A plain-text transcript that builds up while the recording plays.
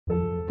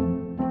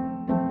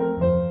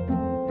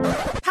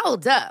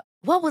Hold up.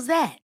 What was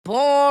that?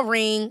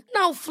 Boring.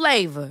 No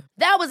flavor.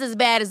 That was as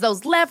bad as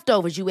those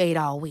leftovers you ate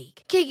all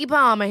week. Keke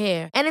Palmer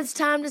here, and it's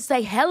time to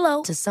say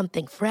hello to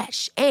something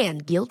fresh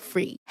and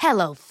guilt-free.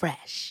 Hello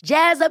Fresh.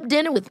 Jazz up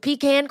dinner with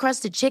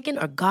pecan-crusted chicken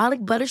or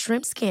garlic butter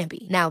shrimp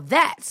scampi. Now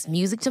that's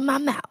music to my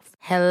mouth.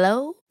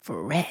 Hello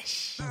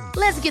Fresh.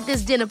 Let's get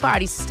this dinner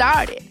party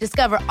started.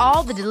 Discover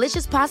all the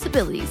delicious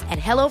possibilities at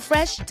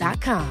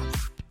hellofresh.com.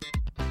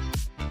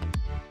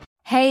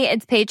 Hey,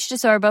 it's Paige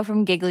DeSorbo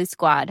from Giggly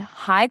Squad.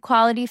 High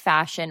quality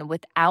fashion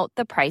without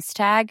the price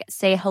tag.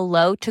 Say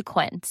hello to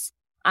Quince.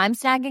 I'm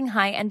snagging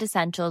high-end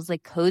essentials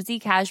like cozy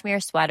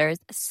cashmere sweaters,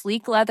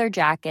 sleek leather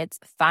jackets,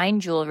 fine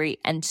jewelry,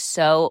 and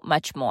so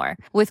much more.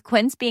 With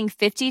Quince being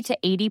 50 to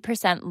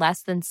 80%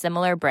 less than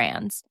similar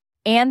brands.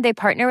 And they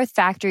partner with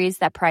factories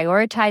that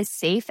prioritize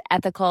safe,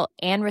 ethical,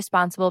 and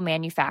responsible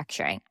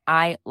manufacturing.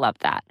 I love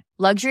that.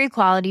 Luxury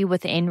quality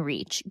within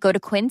reach. Go to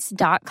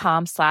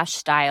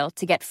quince.com/style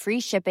to get free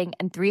shipping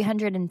and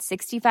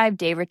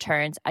 365-day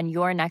returns on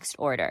your next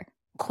order.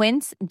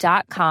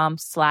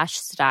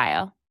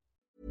 Quince.com/style.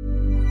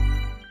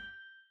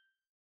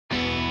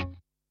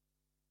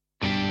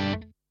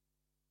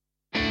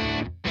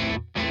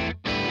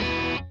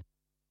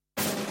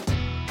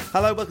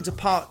 Hello, welcome to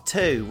part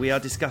 2. We are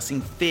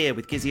discussing fear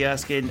with Gizzy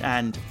Erskine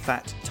and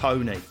Fat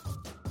Tony.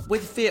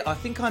 With fear, I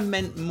think I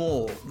meant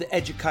more the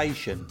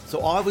education.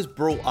 So I was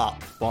brought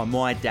up by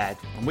my dad,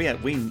 and we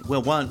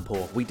weren't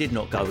poor. We did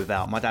not go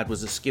without. My dad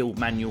was a skilled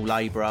manual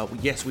labourer.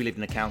 Yes, we lived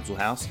in a council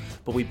house,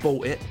 but we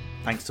bought it,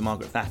 thanks to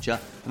Margaret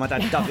Thatcher. And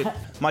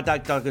my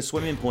dad dug a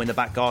swimming pool in the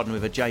back garden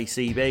with a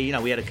JCB. You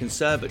know, we had a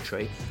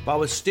conservatory. But I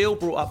was still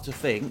brought up to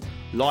think,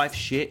 life's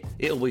shit,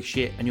 it'll be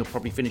shit, and you'll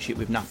probably finish it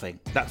with nothing.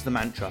 That's the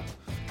mantra.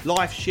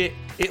 Life's shit,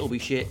 it'll be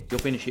shit, you'll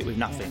finish it with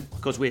nothing.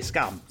 Because we're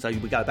scum, so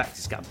we go back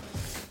to scum.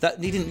 That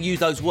he didn't use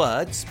those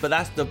words, but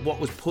that's what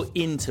was put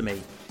into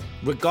me.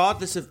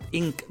 Regardless of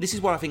this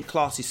is why I think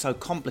class is so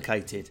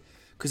complicated,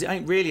 because it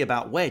ain't really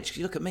about wedge.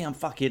 You look at me, I'm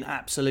fucking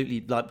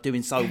absolutely like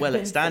doing so well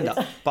at stand-up,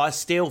 but I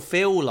still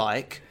feel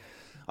like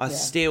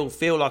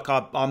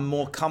I'm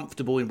more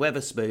comfortable in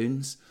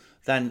Weatherspoons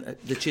than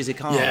the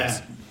Chiswick Arms.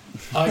 Yeah,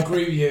 I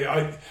agree with you.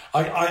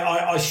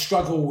 I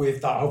struggle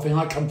with that whole thing.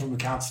 I come from a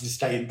council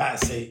estate in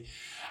Battersea,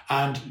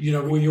 and you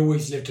know we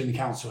always lived in the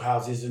council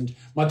houses, and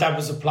my dad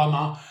was a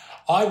plumber.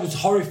 I was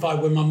horrified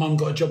when my mum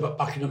got a job at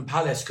Buckingham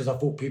Palace because I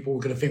thought people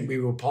were going to think we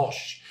were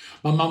posh.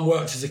 My mum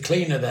worked as a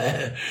cleaner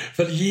there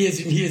for years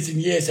and years and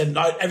years. And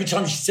every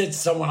time she said to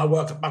someone, I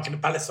work at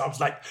Buckingham Palace, I was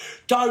like,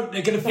 don't,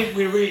 they're going to think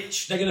we're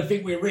rich. They're going to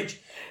think we're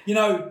rich. You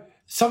know,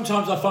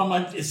 sometimes I find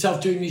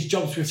myself doing these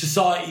jobs with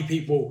society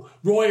people,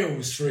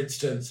 royals, for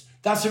instance.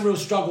 That's a real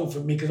struggle for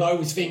me because I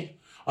always think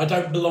I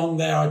don't belong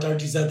there. I don't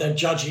deserve, they're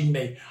judging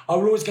me. I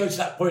will always go to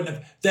that point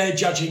of they're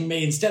judging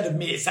me. Instead of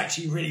me, it's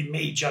actually really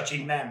me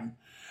judging them.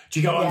 Do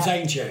you get what I'm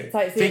saying to you? So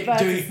it's the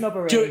inverted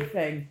snobbery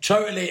thing.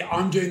 Totally,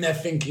 I'm doing their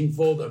thinking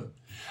for them.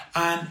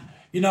 And,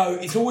 you know,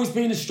 it's always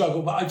been a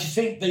struggle, but I just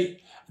think the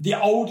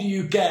older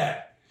you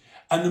get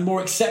and the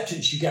more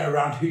acceptance you get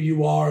around who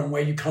you are and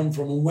where you come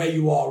from and where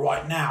you are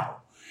right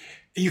now,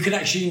 you can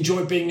actually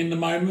enjoy being in the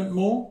moment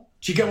more.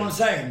 Do you get what I'm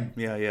saying?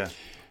 Yeah.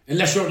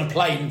 Unless you're on a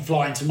plane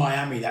flying to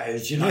Miami, that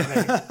is, you know what I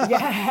mean?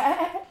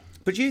 Yeah.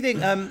 But do you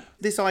think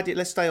this idea,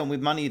 let's stay on with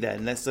money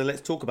then, let's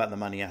talk about the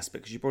money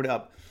aspect, because you brought it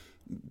up.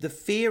 The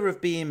fear of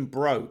being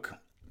broke,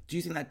 do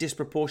you think that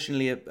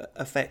disproportionately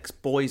affects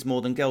boys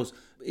more than girls?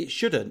 It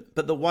shouldn't,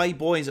 but the way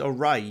boys are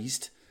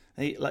raised,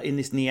 like in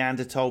this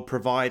Neanderthal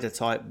provider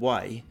type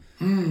way,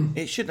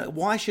 it shouldn't.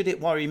 Why should it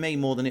worry me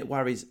more than it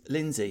worries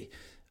Lindsay,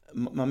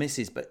 my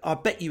missus? But I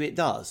bet you it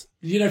does.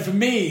 You know, for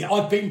me,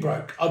 I've been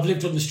broke. I've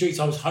lived on the streets.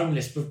 I was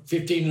homeless for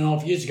 15 and a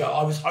half years ago.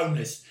 I was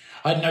homeless.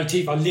 I had no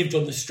teeth. I lived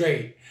on the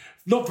street.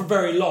 Not for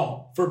very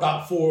long, for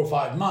about 4 or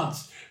 5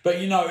 months.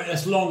 But, you know,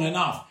 that's long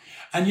enough.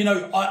 And, you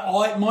know,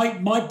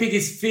 my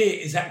biggest fear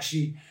is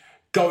actually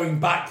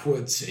going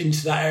backwards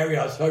into that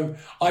area. So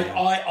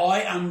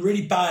I am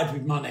really bad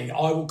with money.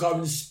 I will go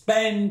and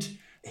spend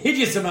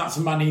hideous amounts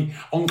of money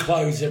on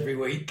clothes every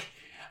week,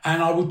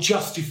 and I will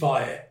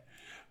justify it.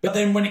 But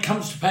then when it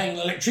comes to paying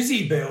an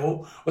electricity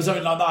bill or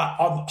something like that,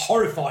 I'm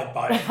horrified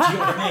by it. Do you know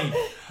what I mean?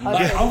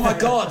 Like, oh my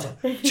God,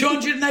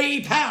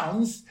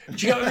 £280?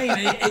 Do you know what I mean?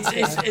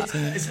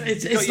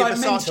 It's like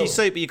mental. Versace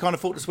suit, but you can't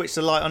afford to switch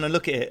the light on and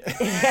look at it.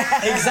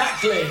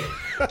 Exactly.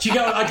 Do you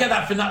go? I get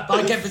that for nothing.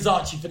 I get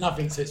Versace for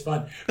nothing, so it's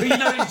fine. But you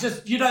know, it's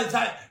just it's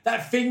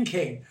that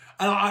thinking,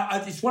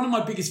 and it's one of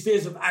my biggest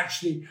fears of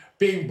actually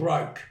being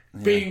broke.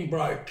 Yeah. Being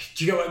broke.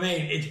 Do you get what I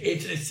mean?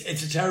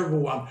 It's a terrible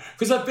one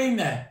because I've been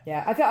there.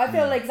 Yeah, I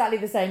feel exactly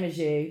the same as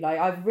you. Like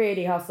I've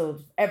really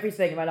hustled.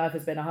 Everything in my life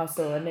has been a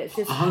hustle, and it's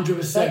just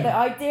 100%. The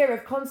idea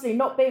of constantly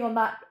not being on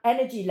that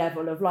energy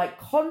level of like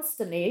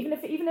constantly,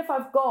 even if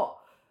I've got.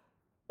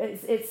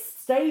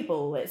 It's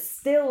stable. It's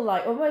still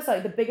like almost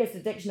like the biggest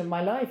addiction of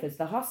my life is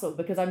the hustle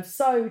because I'm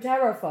so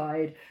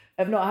terrified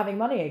of not having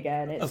money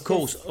again. It's of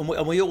course, and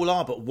we all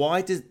are. But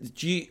why do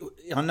you?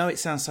 I know it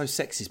sounds so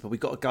sexist, but we've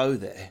got to go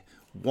there.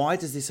 why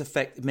does this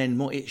affect men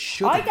more? It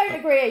should. I don't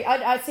agree.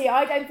 I see.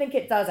 I don't think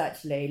it does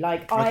actually.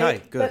 Like,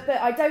 Okay, good. But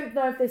I don't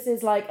know if this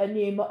is like a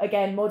new,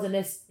 again,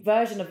 modernist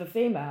version of a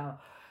female.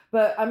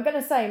 But I'm going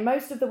to say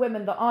most of the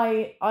women that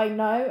I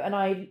know and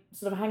I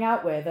sort of hang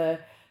out with are,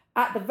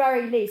 at the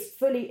very least,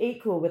 fully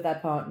equal with their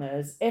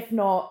partners, if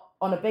not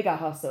on a bigger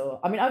hustle.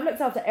 I mean, I've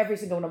looked after every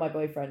single one of my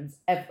boyfriends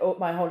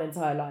my whole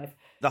entire life.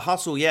 The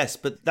hustle, yes,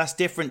 but that's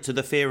different to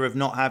the fear of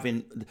not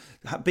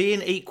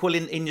being equal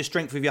in your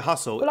strength with your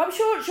hustle. Well, I'm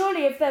sure,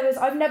 surely if there was,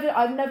 I've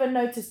never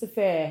noticed the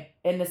fear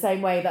in the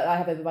same way that I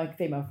have with my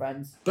female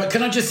friends. But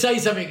can I just say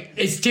something?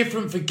 It's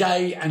different for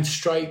gay and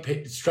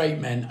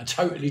straight men are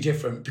totally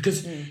different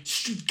because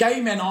gay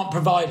men aren't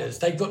providers.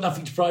 They've got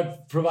nothing to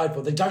provide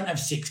for. They don't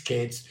have 6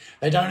 kids.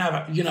 They don't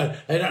have,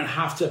 they don't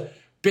have to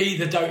be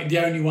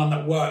the only one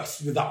that works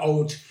with that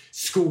old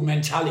school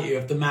mentality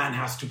of the man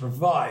has to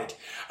provide.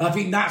 And I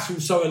think that's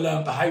also a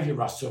learned behaviour,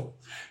 Russell.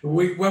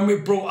 When we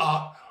brought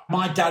up,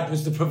 my dad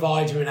was the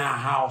provider in our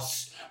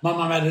house. My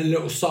mum had a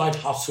little side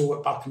hustle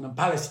at Buckingham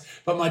Palace,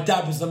 but my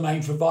dad was the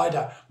main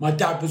provider. My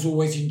dad was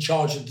always in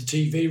charge of the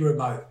TV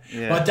remote.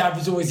 Yeah. My dad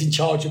was always in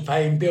charge of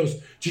paying bills.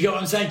 Do you get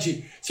what I'm saying to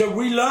you? So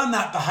we learn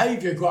that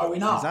behaviour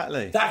growing up.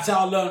 Exactly. That's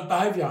our learned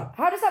behaviour.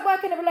 How does that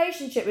work in a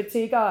relationship with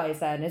 2 guys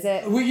then? Is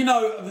it?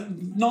 Well,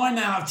 9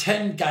 out of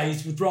 10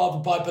 gays would rather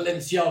buy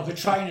Balenciaga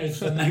trainers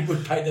than they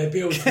would pay their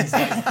bills these days.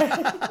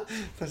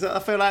 I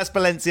feel like it's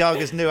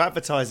Balenciaga's new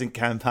advertising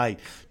campaign.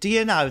 Do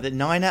you know that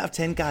 9 out of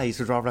 10 gays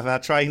would rather have our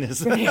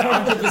trainers? 100%.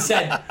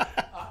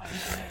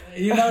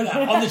 You know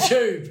that, on the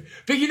tube.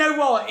 But you know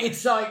what?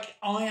 It's like,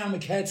 I am a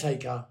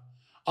caretaker.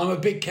 I'm a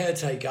big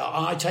caretaker.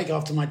 I take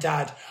after my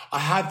dad. I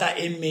have that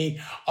in me.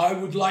 I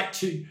would like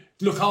to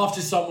look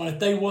after someone. If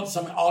they want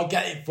something, I'll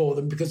get it for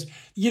them because,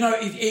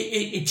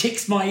 it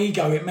ticks my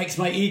ego. It makes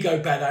my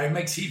ego better.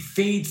 It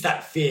feeds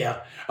that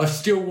fear of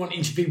still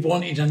wanting to be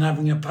wanted and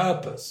having a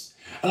purpose.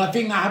 And I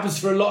think that happens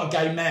for a lot of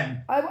gay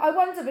men. I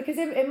wonder because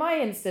in my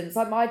instance,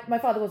 my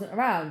father wasn't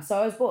around. So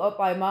I was brought up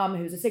by a mum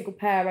who was a single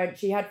parent.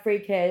 She had 3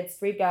 kids,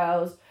 3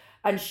 girls,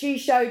 and she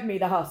showed me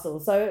the hustle.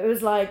 So it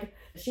was like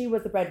she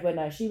was the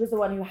breadwinner. She was the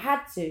one who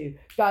had to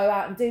go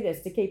out and do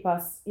this to keep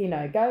us,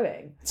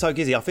 going. So,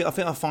 Gizzy, I think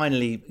I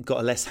finally got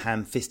a less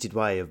ham-fisted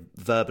way of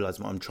verbalising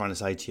what I'm trying to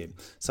say to you.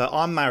 So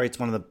I'm married to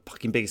one of the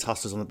fucking biggest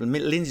hustlers on the...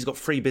 Lindsay's got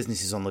 3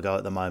 businesses on the go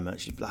at the moment.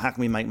 She's like, how can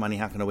we make money?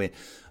 How can I win?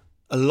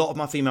 A lot of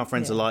my female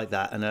friends are like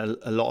that, and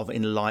a lot of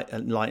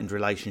enlightened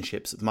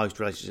relationships, most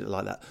relationships are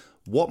like that.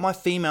 What my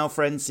female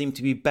friends seem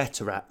to be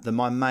better at than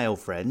my male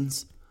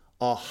friends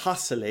are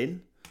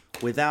hustling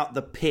without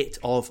the pit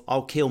of,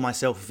 I'll kill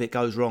myself if it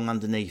goes wrong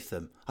underneath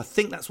them. I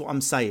think that's what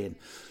I'm saying.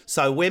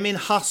 So women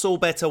hustle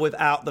better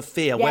without the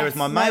fear, whereas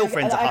my male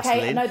friends are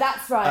hustling. No,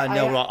 that's right. And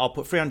they're like, I'll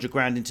put 300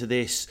 grand into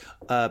this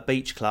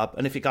beach club,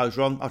 and if it goes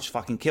wrong, I'll just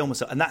fucking kill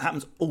myself. And that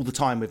happens all the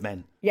time with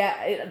men.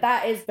 Yeah,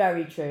 that is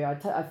very true. I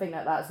think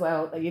that's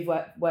you've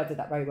worded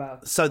that very well.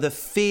 So the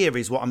fear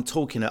is what I'm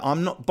talking about.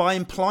 I'm not, by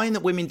implying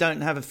that women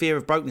don't have a fear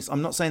of brokenness,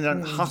 I'm not saying they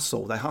don't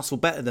hustle. They hustle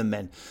better than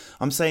men.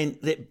 I'm saying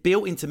that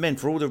built into men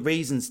for all the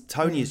reasons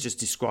Tony has just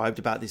described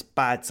about this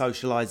bad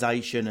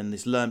socialisation and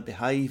this learnt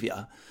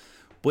behaviour.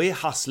 We're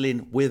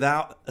hustling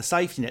without a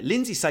safety net.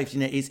 Lindsay's safety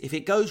net is, if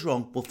it goes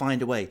wrong, we'll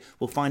find a way.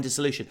 We'll find a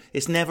solution.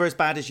 It's never as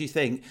bad as you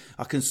think.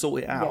 I can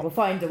sort it out. Yeah, we'll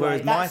find a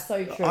way. That's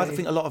so true. I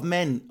think a lot of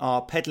men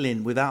are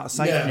peddling without a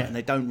safety net and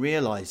they don't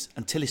realise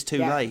until it's too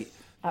late.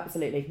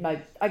 Absolutely. No,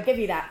 I give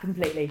you that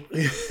completely.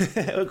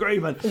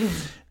 Agreement.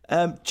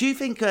 Do you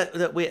think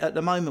that we at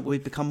the moment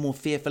we've become more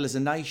fearful as a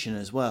nation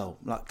as well,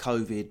 like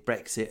COVID,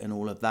 Brexit, and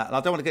all of that? I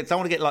don't want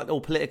to get like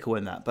all political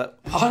in that,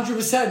 but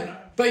 100%.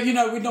 But we're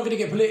not going to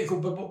get political.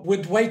 But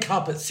we'd wake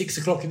up at 6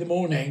 o'clock in the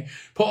morning,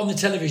 put on the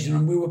television,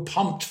 and we were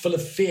pumped full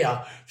of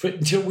fear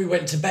until we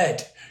went to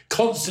bed,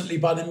 constantly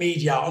by the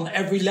media on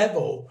every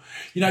level.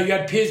 You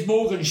had Piers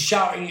Morgan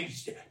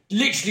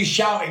literally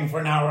shouting for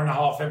an hour and a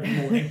half every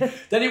morning.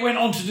 Then it went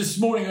on to this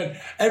morning, and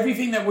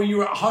everything that when you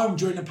were at home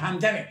during the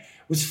pandemic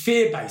was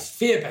fear-based.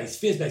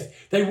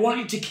 They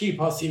wanted to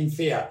keep us in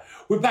fear.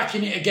 We're back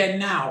in it again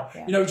now.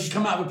 Yeah. We just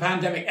come out of a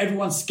pandemic.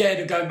 Everyone's scared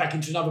of going back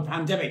into another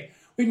pandemic.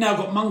 We've now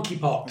got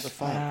monkeypox.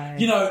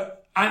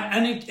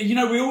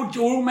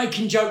 We're all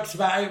making jokes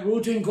about it. We're all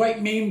doing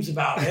great memes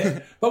about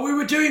it. But we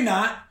were doing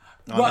that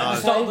right at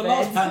the start of the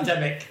last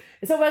pandemic.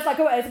 It's almost like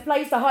it's a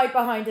place to hide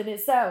behind in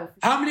itself.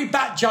 How many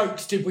bat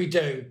jokes did we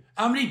do?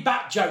 How many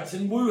bat jokes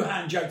and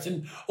Wuhan jokes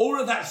and all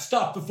of that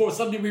stuff before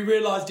suddenly we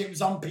realised it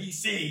was on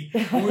PC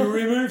and we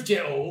removed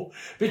it all?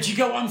 But you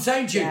get what I'm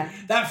saying to you? Yeah.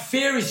 That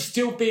fear is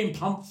still being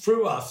pumped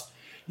through us.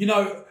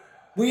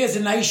 We as a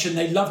nation,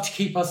 they love to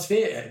keep us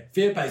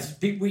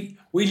fear-based. We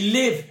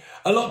live,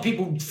 a lot of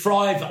people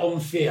thrive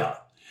on fear.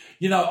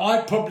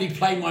 I probably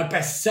play my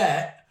best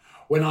set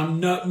when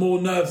I'm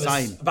more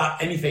nervous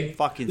about anything.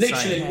 Fucking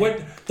literally,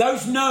 when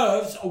those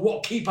nerves are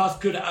what keep us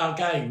good at our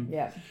game.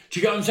 Yeah. Do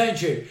you get what I'm saying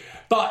to you?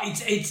 But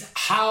it's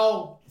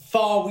how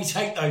far we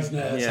take those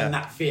nerves and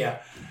that fear.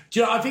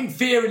 I think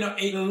fear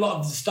in a lot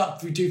of the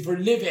stuff we do for a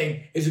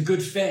living is a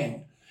good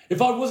thing.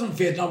 If I wasn't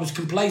feared and I was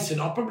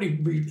complacent, I'd probably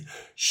be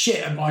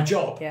shit at my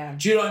job. Yeah.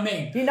 Do you know what I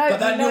mean? You know,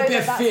 but that little bit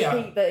of that's fear.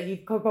 the peak that you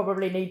could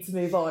probably need to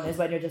move on is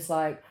when you're just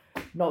like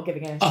not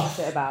giving a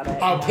shit about it.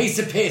 Oh, piece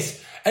of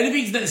piss.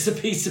 Anything that's a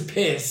piece of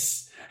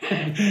piss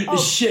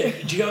is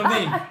shit. Do you know what I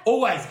mean?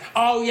 Always.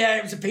 Oh, yeah,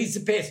 it was a piece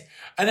of piss.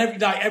 And every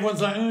night,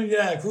 everyone's like, oh,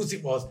 yeah, of course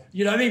it was.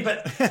 You know what I mean?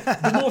 But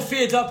the more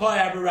feared up I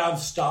am around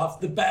stuff,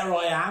 the better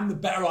I am, the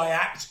better I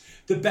act,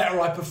 the better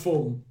I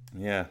perform.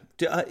 Yeah.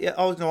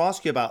 I was going to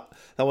ask you about,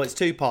 it's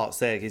two parts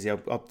there, Gizzy.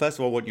 First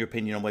of all, I want your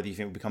opinion on whether you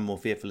think we've become more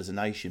fearful as a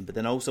nation, but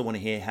then I also want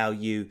to hear how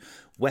you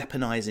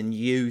weaponise and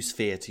use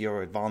fear to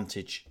your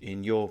advantage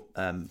in your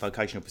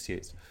vocational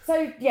pursuits.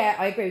 So, yeah,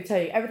 I agree with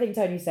Tony. Everything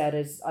Tony said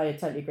I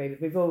totally agree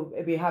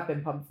with. We have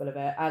been pumped full of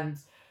it. And,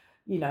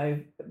 you know,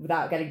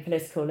 without getting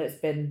political, it's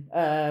been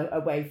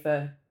a way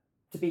to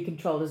be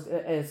controlled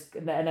as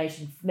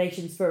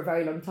nations for a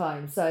very long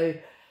time. So,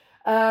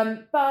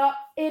 but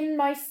in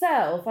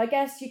myself, I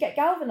guess you get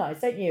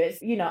galvanized, don't you?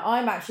 It's, you know,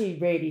 I'm actually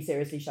really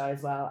seriously shy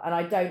as well. And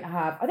I think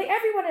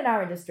everyone in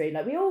our industry,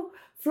 like we all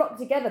flock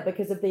together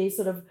because of these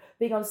sort of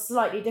being on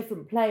slightly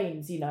different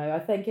planes, you know. I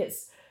think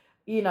it's,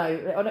 you know,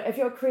 if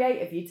you're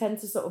creative, you tend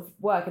to sort of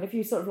work. And if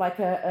you sort of like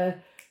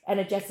a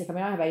energetic, I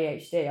mean, I have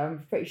ADHD.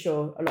 I'm pretty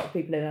sure a lot of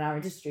people in our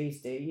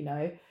industries do, you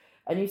know,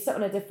 and you sit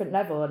on a different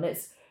level and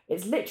it's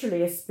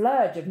literally a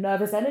splurge of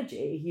nervous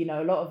energy, you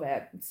know, a lot of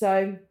it.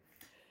 So,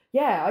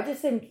 yeah, I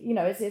just think, you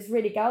know, it's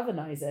really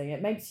galvanizing.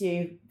 It makes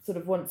you sort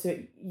of want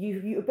to,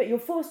 but you're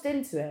forced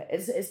into it.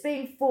 It's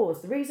being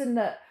forced. The reason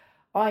that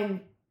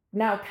I'm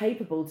now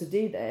capable to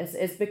do this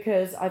is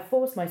because I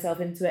force myself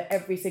into it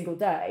every single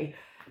day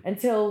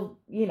until,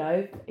 you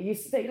know,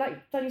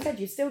 like Tony said,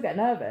 you still get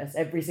nervous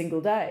every single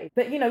day.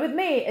 But, you know, with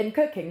me in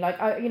cooking, like,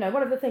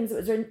 one of the things that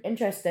was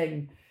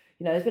interesting,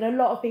 you know, there's been a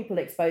lot of people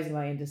exposing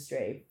my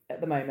industry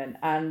at the moment.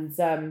 And,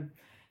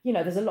 you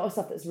know, there's a lot of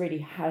stuff that's really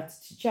had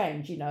to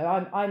change. You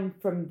know, I'm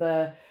from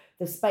the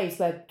space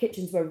where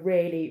kitchens were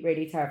really,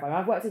 really terrifying.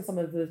 I've worked in some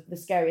of the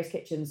scariest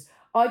kitchens,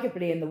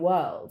 arguably in the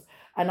world.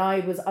 And I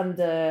was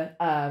under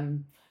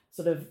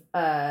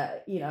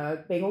you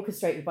know, being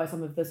orchestrated by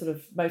some of the sort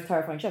of most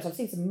terrifying chefs. I've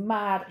seen some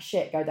mad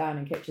shit go down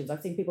in kitchens.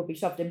 I've seen people be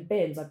shoved in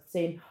bins. I've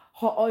seen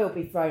hot oil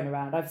be thrown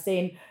around. I've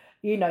seen,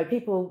 you know,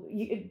 people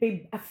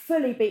be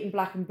fully beaten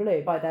black and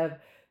blue by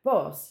their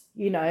boss,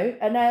 you know.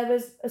 And there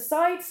was a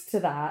side to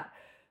that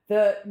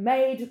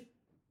made,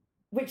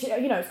 which,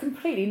 you know, it's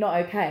completely not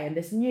okay. And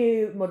this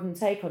new modern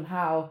take on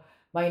how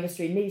my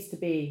industry needs to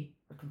be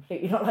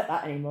completely not like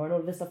that anymore, and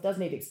all of this stuff does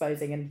need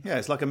exposing. And yeah,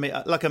 it's like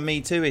a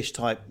Me Too-ish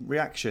type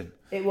reaction.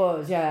 It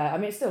was, yeah. I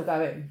mean, it's still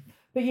going,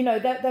 but you know,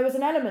 there was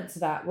an element to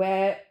that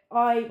where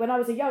when I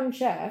was a young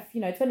chef,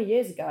 you know, 20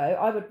 years ago,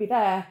 I would be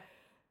there,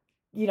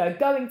 you know,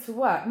 going to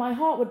work. My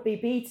heart would be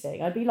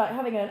beating. I'd be like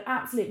having an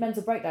absolute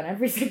mental breakdown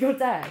every single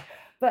day.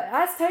 But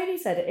as Tony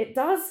said, it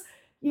does.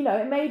 You know,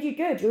 it made you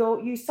good.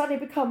 You suddenly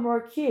become more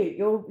acute.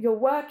 You're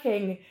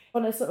working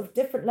on a sort of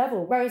different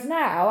level. Whereas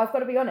now, I've got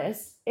to be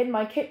honest, in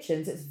my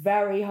kitchens, it's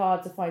very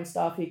hard to find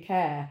staff who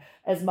care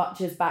as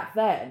much as back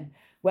then,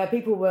 where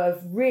people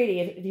were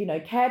really, you know,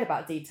 cared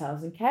about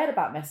details and cared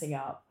about messing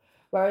up.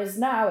 Whereas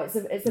now, it's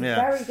a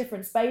very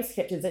different space.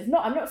 Kitchens. It's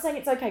not. I'm not saying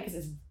it's okay because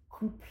it's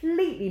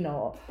completely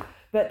not.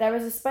 But there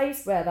is a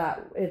space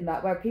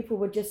where people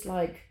were just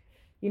like,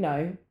 you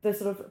know, the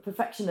sort of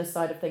perfectionist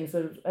side of things,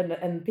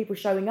 and people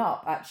showing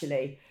up,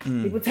 actually.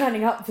 People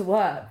turning up to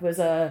work was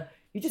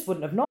you just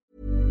wouldn't have known.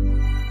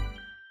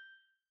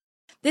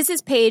 This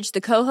is Paige,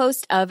 the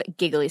co-host of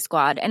Giggly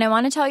Squad, and I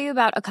want to tell you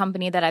about a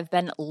company that I've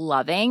been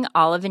loving,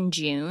 Olive &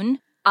 June.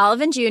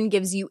 Olive & June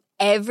gives you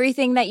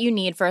everything that you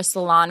need for a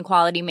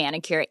salon-quality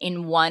manicure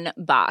in one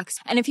box.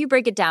 And if you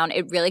break it down,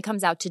 it really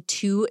comes out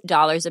to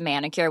 $2 a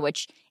manicure,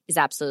 which is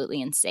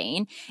absolutely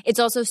insane. It's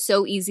also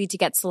so easy to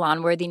get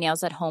salon-worthy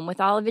nails at home with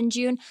Olive &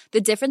 June.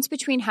 The difference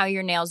between how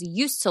your nails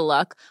used to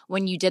look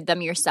when you did them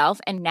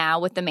yourself and now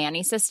with the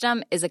Mani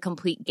system is a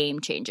complete game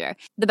changer.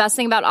 The best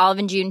thing about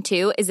Olive & June,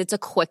 too, is it's a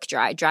quick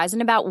dry. Dries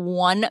in about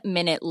 1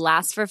 minute,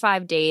 lasts for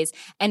 5 days,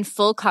 and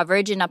full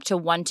coverage in up to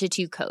 1 to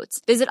 2 coats.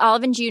 Visit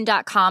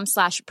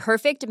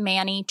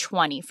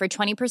oliveandjune.com/perfectmani20 for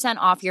 20%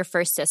 off your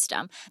first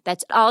system.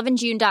 That's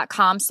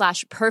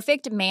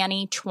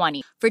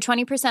oliveandjune.com/perfectmani20 for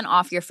 20%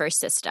 off your first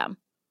system.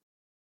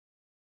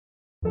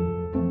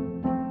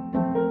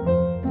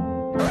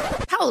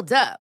 Hold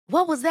up.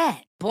 What was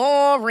that?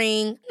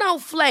 Boring. No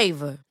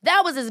flavor.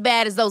 That was as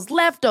bad as those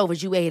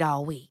leftovers you ate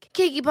all week.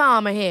 Keke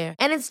Palmer here,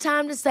 and it's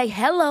time to say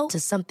hello to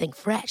something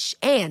fresh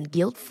and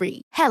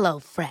guilt-free. Hello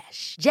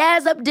Fresh.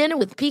 Jazz up dinner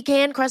with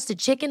pecan-crusted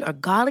chicken or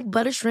garlic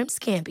butter shrimp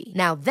scampi.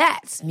 Now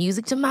that's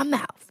music to my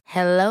mouth.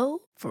 Hello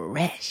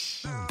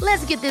Fresh.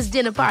 Let's get this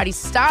dinner party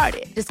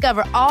started.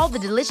 Discover all the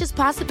delicious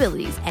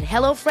possibilities at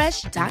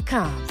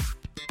HelloFresh.com.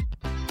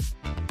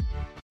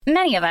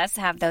 Many of us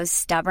have those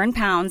stubborn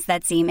pounds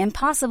that seem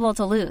impossible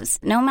to lose,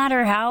 no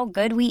matter how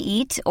good we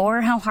eat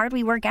or how hard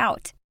we work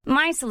out.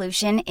 My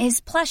solution is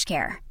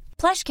PlushCare.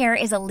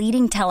 PlushCare is a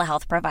leading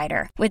telehealth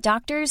provider with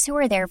doctors who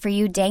are there for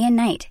you day and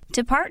night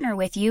to partner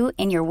with you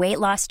in your weight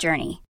loss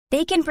journey.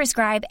 They can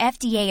prescribe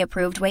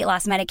FDA-approved weight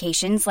loss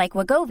medications like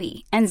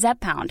Wegovy and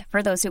Zepbound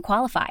for those who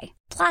qualify.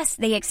 Plus,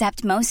 they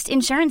accept most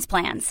insurance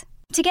plans.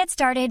 To get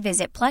started,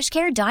 visit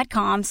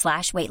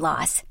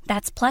plushcare.com/weightloss.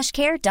 That's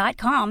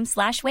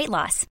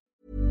plushcare.com/weightloss.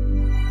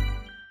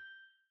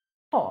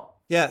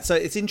 Yeah, so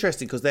it's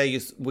interesting because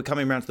we're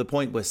coming around to the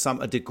point where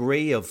a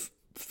degree of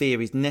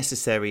fear is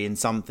necessary in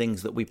some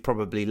things that we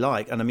probably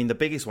like. And I mean, the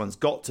biggest one's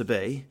got to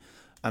be,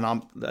 and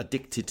I'm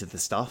addicted to the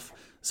stuff,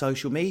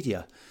 social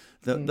media.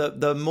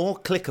 The more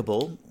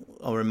clickable,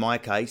 or in my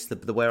case,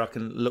 the where I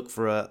can look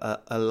for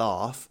a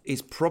laugh,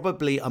 is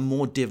probably a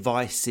more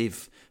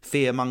divisive,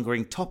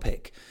 fear-mongering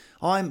topic.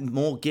 I'm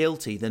more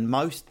guilty than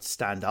most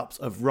stand-ups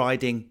of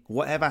riding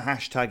whatever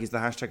hashtag is the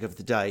hashtag of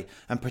the day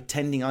and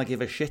pretending I give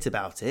a shit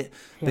about it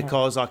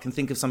because I can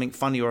think of something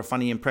funny or a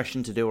funny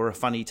impression to do or a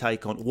funny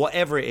take on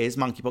whatever it is,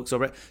 monkeypox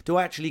or... Do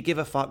I actually give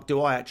a fuck?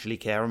 Do I actually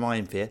care? Am I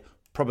in fear?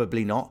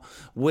 Probably not.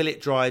 Will it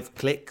drive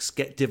clicks,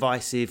 get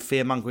divisive,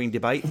 fear-mongering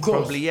debate?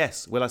 Probably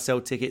yes. Will I sell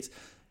tickets?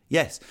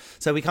 Yes.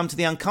 So we come to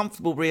the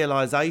uncomfortable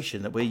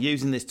realisation that we're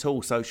using this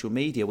tool, social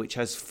media, which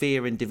has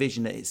fear and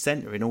division at its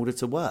centre in order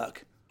to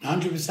work.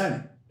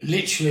 100%.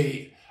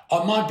 Literally,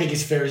 my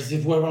biggest fear is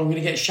whether I'm going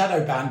to get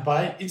shadow banned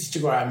by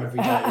Instagram every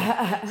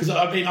day. Because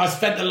I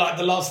spent the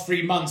last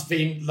 3 months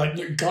being like,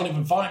 you can't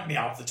even find me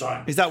half the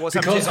time. Is that what's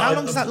happening? How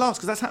long does that last?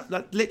 Because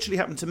that literally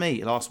happened to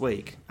me last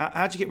week.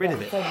 How'd you get rid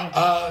of it?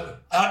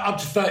 Up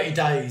to 30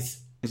 days.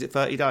 Is it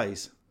 30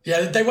 days?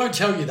 Yeah, they won't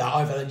tell you that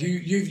either.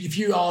 If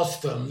you ask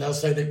them, they'll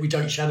say that we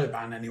don't shadow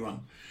ban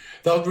anyone.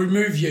 They'll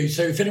remove you,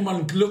 so if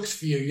anyone looks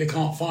for you, you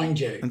can't find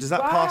you. And does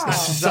that pass?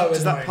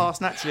 Does that pass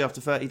naturally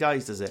after 30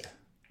 days? Does it?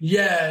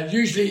 Yeah,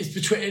 usually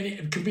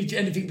it could be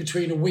anything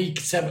between a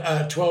week,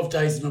 12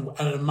 days, and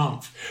a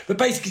month. But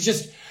basically,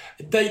 just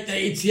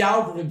it's the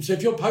algorithm. So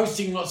if you're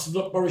posting lots of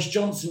Boris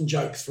Johnson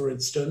jokes, for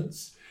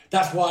instance,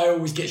 that's why I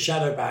always get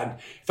shadow banned.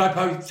 If I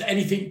post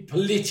anything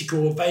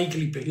political or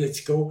vaguely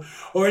political,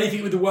 or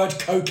anything with the word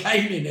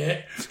cocaine in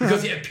it,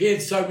 because it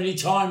appeared so many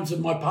times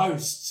in my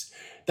posts,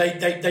 they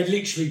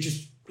literally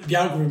just, the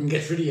algorithm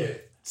gets rid of you.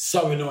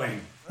 So annoying.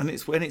 And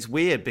it's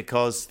weird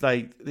because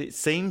it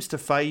seems to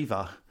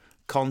favour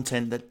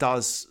content that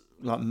does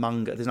like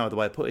monger. There's no other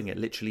way of putting it.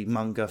 Literally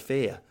monger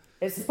fear.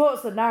 It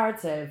supports the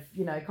narrative,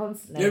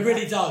 constantly. It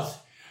really does.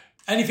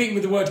 Anything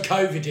with the word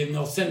COVID in,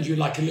 they'll send you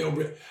like a little.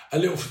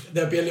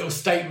 There'll be a little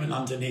statement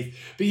underneath.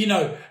 But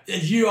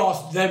if you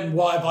ask them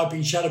why have I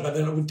been shadowed by,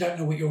 we don't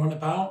know what you're on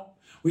about.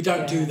 We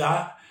don't do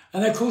that,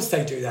 and of course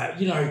they do that.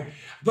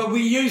 But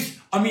we use.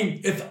 I mean,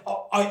 if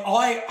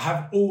I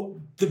have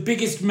all the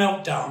biggest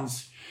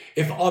meltdowns.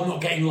 If I'm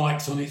not getting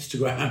likes on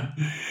Instagram,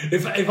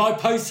 if I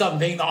post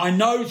something that I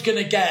know is going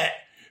to get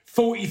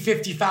 40,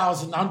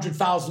 50,000,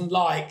 100,000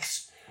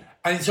 likes,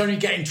 and it's only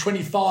getting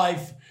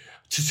 25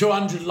 to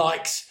 200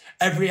 likes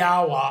every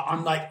hour,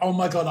 I'm like, oh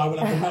my God, I will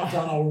have a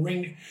meltdown. I'll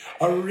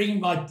ring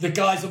the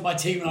guys on my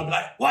team and I'll be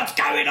like, what's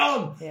going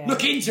on? Yeah.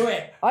 Look into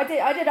it. I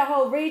did a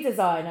whole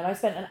redesign and I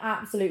spent an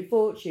absolute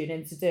fortune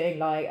into doing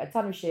like a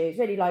ton of shoots,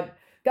 really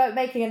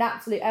making an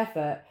absolute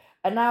effort.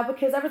 And now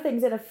because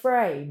everything's in a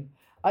frame,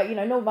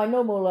 my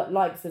normal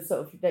likes are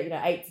sort of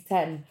 8 to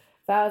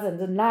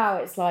 10,000, and now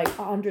it's like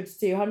 100 to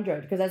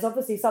 200 because there's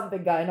obviously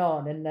something going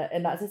on in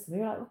that system.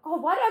 You're like, oh,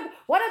 why don't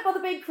I bother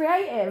being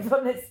creative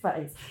on this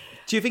space?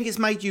 Do you think it's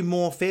made you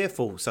more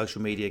fearful,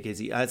 social media,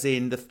 Gizzy? As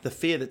in the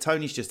fear that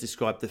Tony's just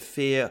described, the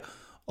fear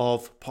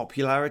of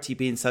popularity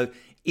being so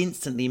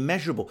instantly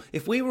measurable.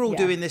 If we were all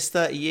doing this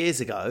 30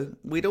 years ago,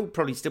 we'd all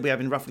probably still be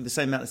having roughly the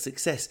same amount of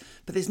success.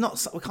 But we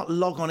can't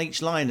log on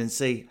each line and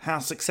see how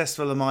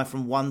successful am I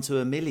from 1 to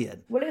 1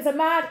 million. Well, it's a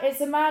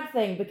mad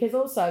thing because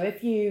also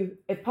if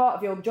part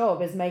of your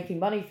job is making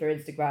money through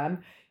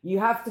Instagram, you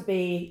have to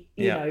be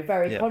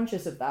very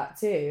conscious of that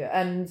too.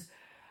 And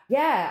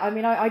yeah, I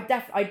mean, I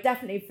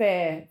definitely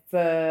fear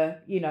for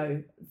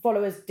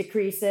followers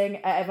decreasing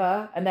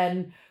ever, and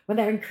then when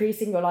they're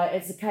increasing, you're like,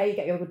 it's okay, you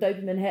get your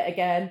dopamine hit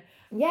again.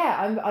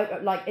 Yeah,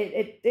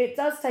 it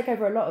does take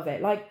over a lot of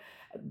it. Like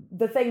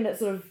the thing that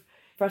sort of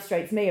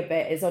frustrates me a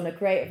bit is on a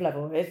creative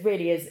level. It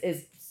really is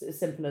as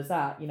simple as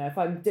that. If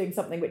I'm doing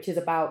something which is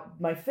about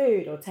my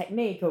food or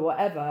technique or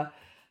whatever,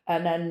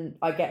 and then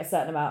I get a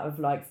certain amount of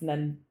likes, and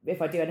then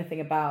if I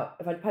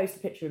post a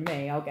picture of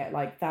me, I'll get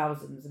like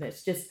thousands. And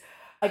it's just,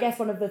 I guess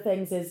one of the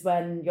things is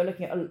when you're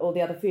looking at all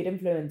the other food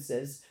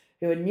influencers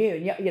who are new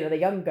and they're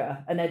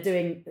younger and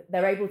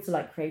they're able to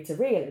like create a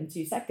reel in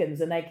 2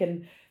 seconds and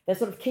they're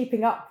sort of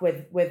keeping up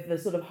with the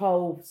sort of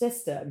whole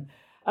system.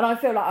 And I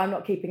feel like I'm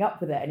not keeping up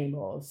with it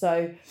anymore.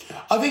 So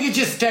I think it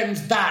just stems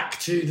back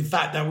to the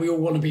fact that we all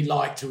want to be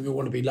liked and we all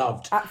want to be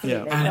loved.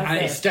 Absolutely. Yeah.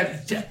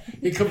 And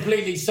it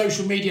completely,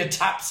 social media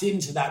taps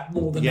into that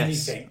more than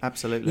anything.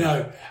 Absolutely.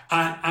 And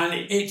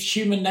it's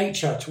human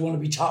nature to want to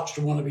be touched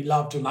and want to be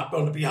loved and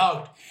want to be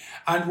hugged.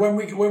 And when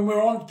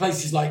we're on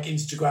places like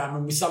Instagram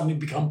and we suddenly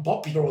become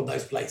popular on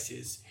those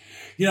places,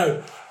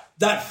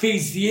 that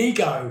feeds the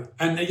ego.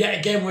 And yet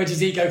again, where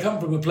does ego come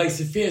from? A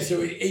place of fear. So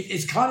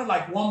it's kind of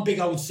like one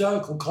big old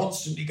circle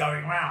constantly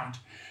going around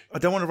I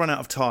don't want to run out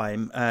of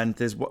time, and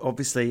there's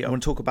obviously I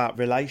want to talk about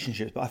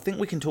relationships, but I think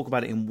we can talk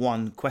about it in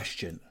one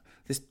question.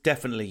 This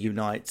definitely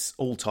unites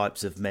all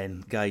types of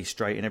men, gay,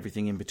 straight, and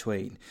everything in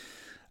between.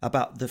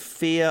 About the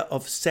fear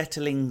of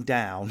settling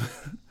down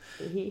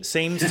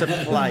seems to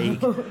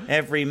plague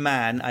every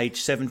man aged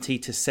 70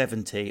 to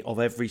 70 of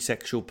every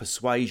sexual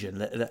persuasion,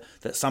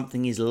 that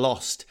something is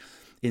lost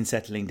in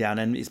settling down.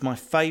 And it's my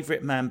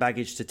favourite man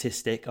baggage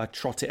statistic. I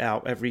trot it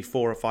out every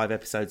 4 or 5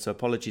 episodes, so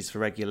apologies for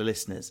regular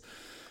listeners.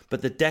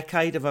 But the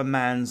decade of a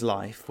man's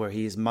life where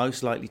he is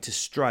most likely to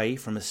stray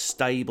from a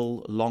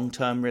stable,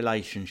 long-term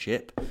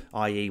relationship,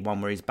 i.e.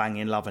 one where he's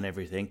banging love and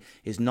everything,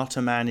 is not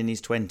a man in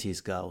his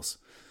 20s, girls.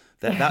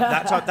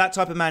 That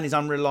type of man is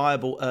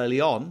unreliable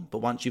early on, but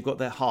once you've got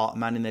their heart, a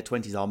man in their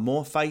 20s are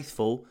more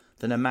faithful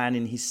than a man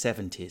in his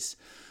 70s.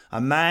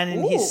 A man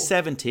in his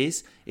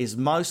 70s is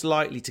most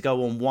likely to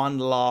go on one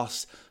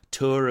last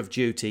tour of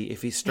duty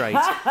if he's straight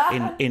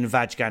in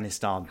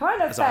Afghanistan.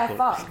 Kind of fair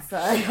fuck,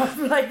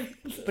 so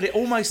But it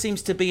almost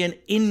seems to be an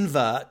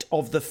invert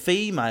of the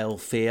female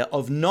fear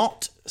of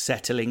not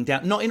settling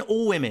down. Not in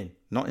all women.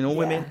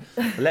 Women.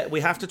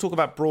 We have to talk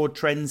about broad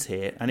trends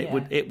here, and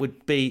it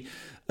would be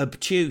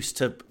obtuse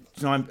to,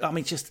 I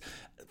mean, just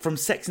from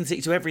Sex and the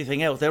City to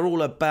everything else, they're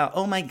all about,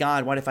 oh my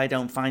God, what if I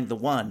don't find the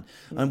one?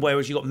 And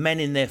whereas you've got men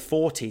in their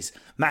 40s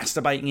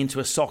masturbating into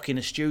a sock in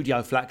a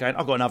studio flat going,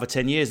 I've got another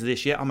 10 years of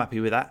this yet, I'm happy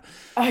with that.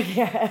 Oh,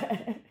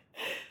 yeah.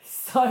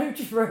 So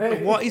true.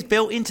 But what is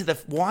built into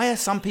why are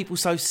some people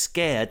so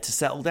scared to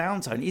settle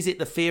down, Tony? Is it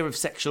the fear of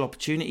sexual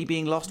opportunity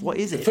being lost? What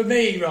is it? For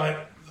me, right,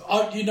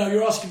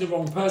 you're asking the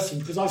wrong person,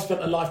 because I've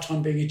spent a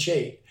lifetime being a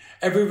cheat.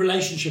 Every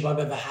relationship I've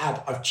ever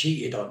had, I've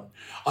cheated on.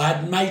 I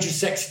had major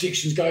sex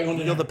addictions going on.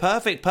 You're the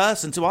perfect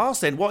person to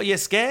ask then. What are you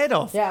scared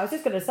of? Yeah, I was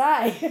just going to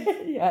say.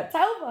 Yeah,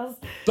 tell us.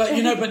 But,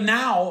 but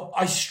now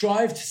I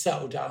strive to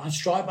settle down.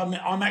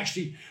 I'm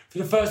actually, for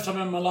the first time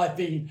in my life,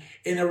 being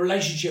in a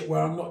relationship where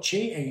I'm not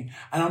cheating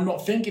and I'm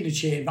not thinking of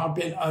cheating.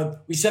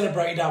 We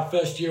celebrated our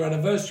first year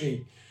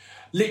anniversary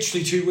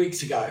literally 2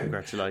 weeks ago.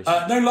 Congratulations.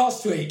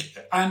 Last week.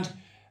 And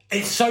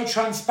it's so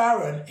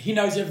transparent. He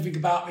knows everything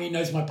about me. He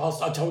knows my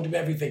past. I told him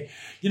everything.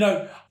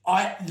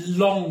 I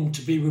long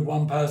to be with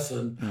one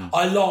person.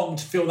 I long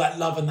to feel that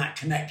love and that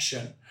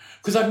connection,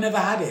 because I've never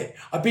had it.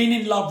 I've been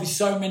in love with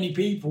so many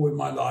people in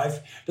my life,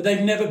 but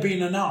they've never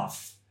been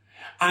enough.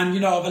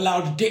 And, I've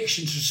allowed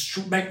addiction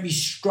to make me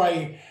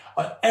stray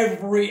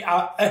every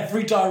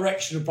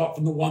direction apart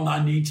from the one that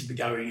I need to be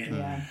going in.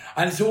 Yeah.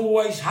 And it's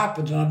always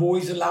happened, and I've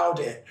always allowed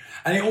it.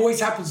 And it always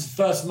happens the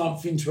first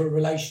month into a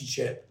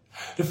relationship.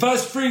 The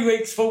first 3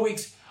 weeks, 4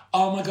 weeks,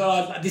 oh my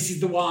God, this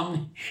is the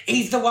one.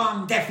 He's the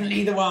one,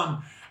 definitely the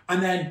one.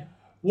 And then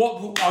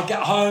I'll get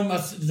home,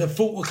 the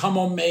thought will come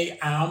on me,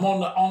 and I'm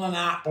on an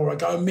app, or I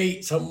go and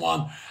meet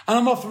someone, and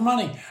I'm off and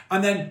running.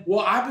 And then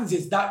what happens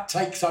is that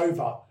takes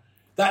over.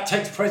 That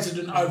takes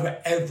precedent over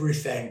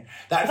everything.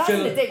 That's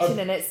an addiction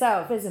in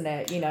itself, isn't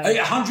it?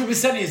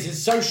 100% is. It's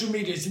social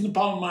media. It's in the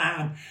palm of my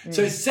hand.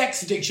 So it's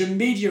sex addiction,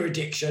 media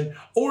addiction,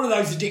 all of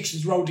those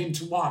addictions rolled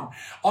into one.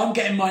 I'm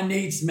getting my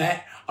needs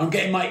met. I'm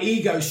getting my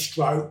ego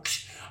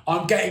stroked.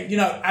 I'm getting,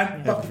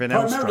 but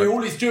primarily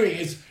all it's doing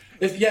is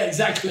yeah,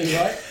 exactly,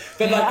 right?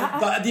 But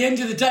but at the end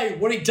of the day,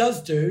 what it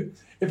does do,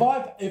 if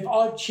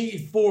I've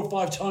cheated 4 or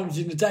 5 times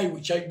in a day,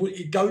 which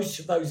it goes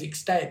to those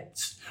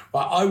extents,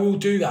 right? I will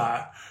do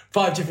that.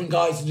 5 different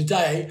guys in a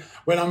day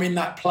when I'm in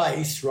that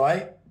place,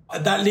 right?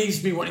 That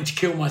leaves me wanting to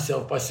kill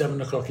myself by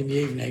 7 o'clock in the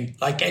evening,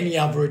 like any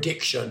other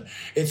addiction.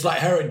 It's like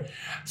heroin.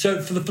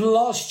 So for the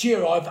last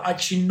year, I've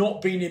actually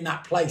not been in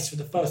that place for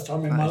the first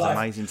time in my life. That's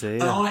amazing to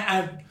hear.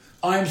 And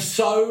I am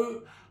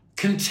so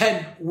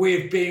content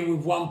with being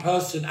with one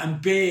person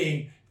and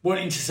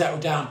wanting to settle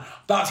down.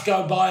 About to go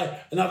and buy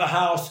another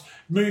house,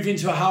 move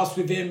into a house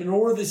with him, and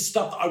all of this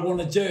stuff that I want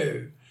to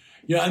do.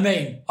 You know what I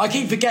mean? I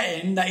keep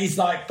forgetting that he's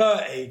like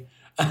 30.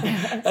 You know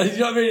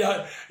what I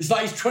mean? It's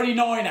like he's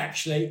 29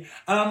 actually,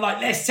 and I'm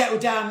like, let's settle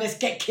down, let's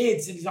get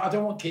kids, and he's like, I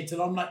don't want kids,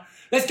 and I'm like,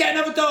 let's get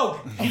another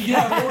dog.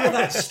 All of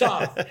that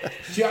stuff.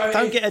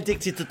 Don't get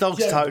addicted to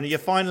dogs, Tony. Your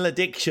final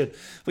addiction.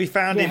 We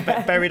found him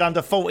buried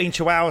under 14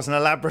 chihuahuas and a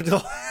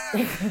Labrador.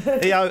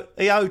 he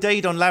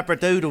OD'd on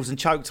Labradoodles and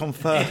choked on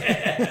fur.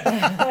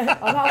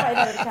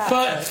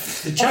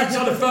 The choked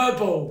on a fur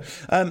ball.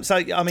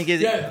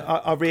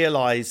 I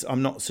realise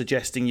I'm not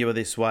suggesting you are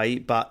this way,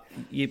 but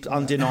it's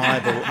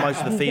undeniable.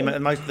 Most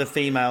of the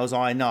females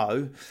I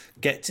know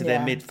get to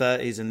their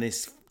mid-30s and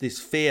this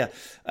fear.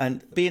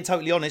 And being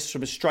totally honest,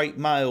 from a straight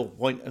male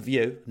point of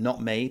view,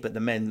 not me, but the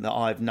men that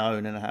I've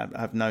known and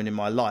have known in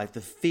my life,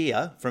 the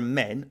fear from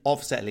men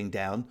of settling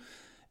down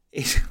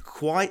is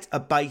quite a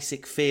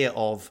basic fear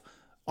of,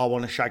 I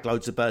want to shag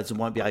loads of birds and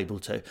won't be able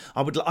to.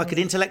 I could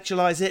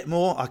intellectualise it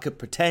more. I could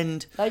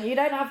pretend. No, you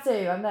don't have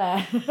to. I'm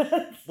there.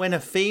 When a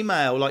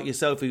female like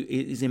yourself who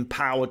is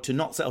empowered to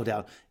not settle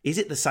down, is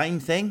it the same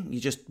thing? You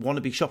just want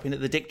to be shopping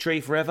at the Dick Tree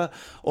forever,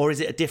 or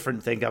is it a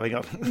different thing going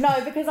on?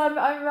 No, because I'm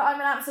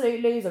an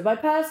absolute loser. My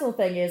personal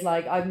thing is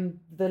like I'm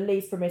the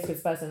least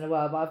promiscuous person in the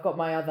world, but I've got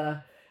my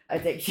other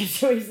addiction,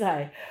 shall we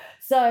say.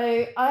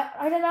 So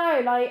I don't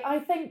know, like, I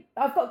think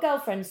I've got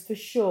girlfriends for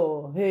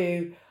sure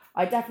who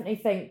I definitely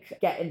think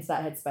get into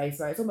that headspace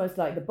where it's almost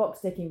like the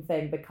box ticking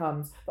thing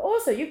becomes, but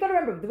also you've got to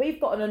remember that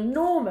we've got an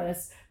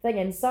enormous thing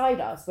inside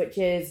us, which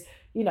is,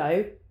 you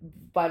know,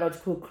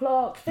 biological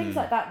clock, things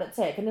like that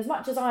tick. And as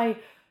much as I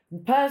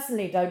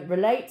personally don't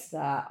relate to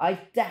that, I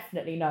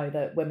definitely know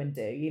that women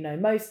do. You know,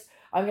 most,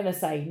 I'm going to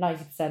say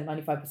 90%,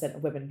 95%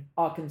 of women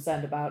are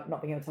concerned about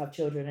not being able to have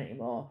children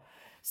anymore.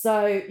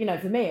 So, you know,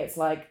 for me, it's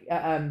like,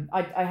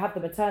 I have the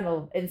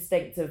maternal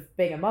instinct of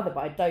being a mother,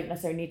 but I don't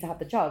necessarily need to have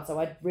the child. So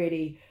I'd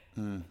really,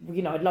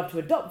 you know, I'd love to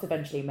adopt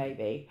eventually,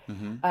 maybe,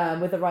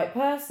 with the right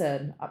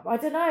person. I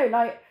don't know,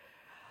 like,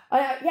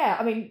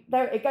 I mean,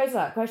 it goes to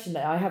that question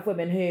that I have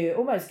women who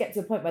almost get to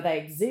a point where they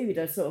exude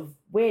a sort of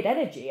weird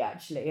energy,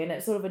 actually, and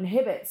it sort of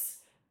inhibits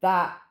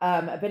that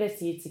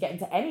ability to get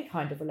into any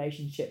kind of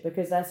relationship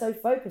because they're so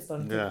focused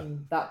on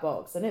ticking that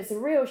box. And it's a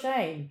real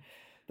shame.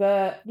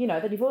 But, you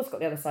know, then you've also got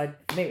the other side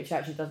for me, which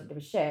actually doesn't give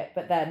a shit.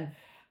 But then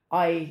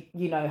I,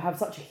 you know, have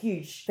such a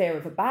huge fear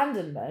of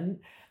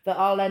abandonment that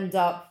I'll end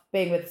up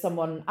being with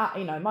someone,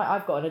 you know,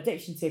 I've got an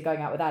addiction to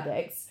going out with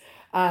addicts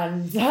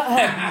and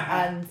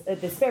and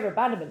this fear of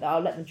abandonment that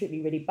I'll let them treat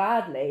me really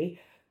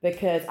badly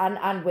because,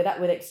 and with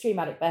extreme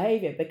addict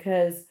behaviour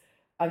because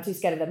I'm too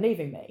scared of them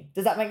leaving me.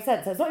 Does that make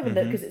sense? So it's not even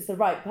that because it's the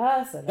right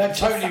person. That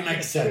totally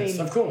makes sense,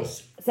 of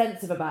course.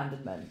 Sense of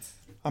abandonment.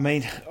 I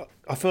mean,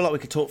 I feel like we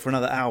could talk for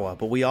another hour,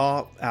 but we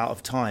are out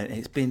of time.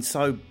 It's been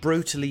so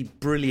brutally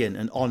brilliant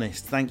and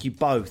honest. Thank you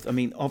both. I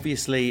mean,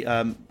 obviously,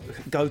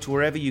 go to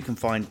wherever you can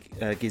find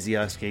Gizzy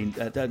Erskine,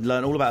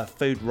 learn all about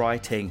food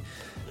writing.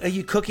 Are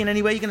you cooking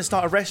anywhere? You're going to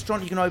start a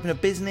restaurant? You're going to open a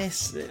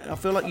business? I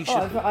feel like you should.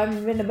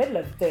 I'm in the middle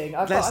of doing.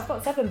 I've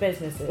got 7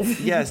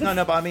 businesses. Yes, no,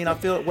 but I mean, I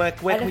feel where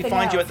can we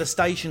find you at the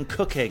station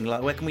cooking?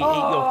 Like, where can we eat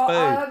your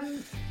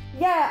food?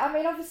 Yeah, I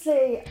mean,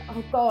 obviously,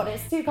 oh God,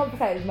 it's too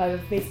complicated at the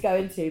moment for me to go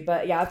into,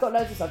 but yeah, I've got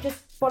loads of stuff. Just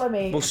follow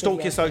me. We'll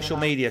stalk your social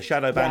media,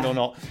 shadow banned or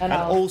not. And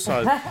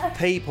also,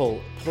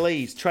 people,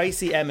 please,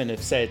 Tracy Emin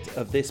have said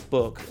of this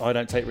book, I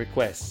Don't Take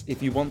Requests,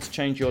 if you want to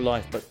change your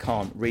life but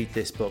can't, read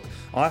this book.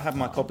 I have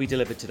my copy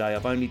delivered today.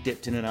 I've only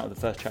dipped in and out of the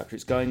first chapter.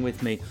 It's going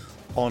with me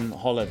on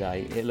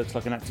holiday. It looks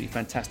like an absolutely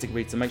fantastic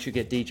read, so make sure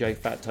you get DJ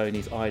Fat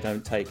Tony's I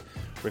Don't Take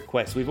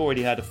Requests. We've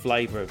already had a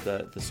flavour of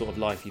the sort of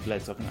life you've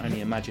led, so I can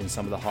only imagine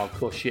some of the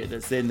hardcore shit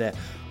that's in there.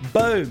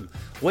 Boom!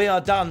 We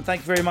are done.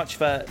 Thank you very much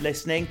for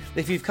listening.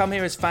 If you've come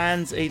here as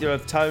fans either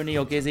of Tony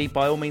or Gizzy,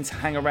 by all means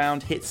hang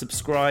around, hit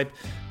subscribe,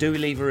 do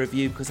leave a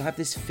review, because I have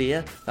this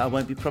fear that I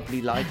won't be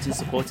properly liked and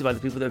supported by the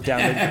people that have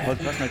downloaded the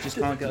podcast and I just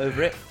can't get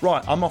over it.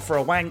 Right, I'm off for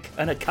a wank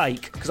and a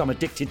cake because I'm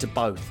addicted to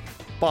both.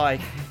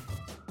 Bye.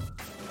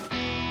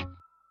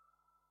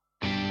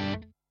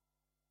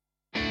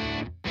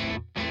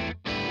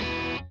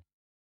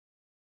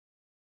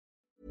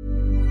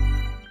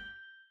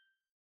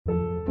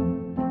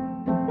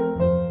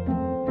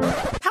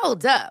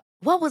 Hold up.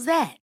 What was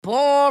that?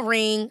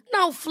 Boring.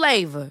 No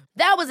flavor.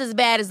 That was as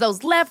bad as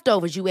those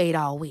leftovers you ate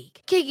all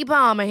week. Keke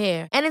Palmer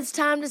here, and it's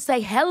time to say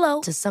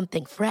hello to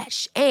something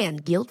fresh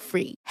and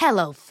guilt-free.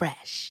 Hello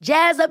Fresh.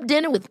 Jazz up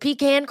dinner with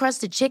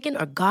pecan-crusted chicken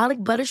or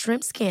garlic butter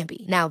shrimp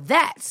scampi. Now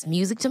that's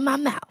music to my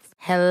mouth.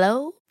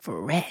 Hello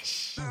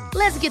Fresh.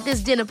 Let's get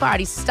this dinner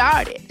party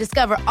started.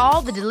 Discover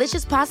all the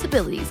delicious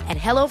possibilities at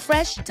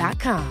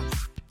HelloFresh.com.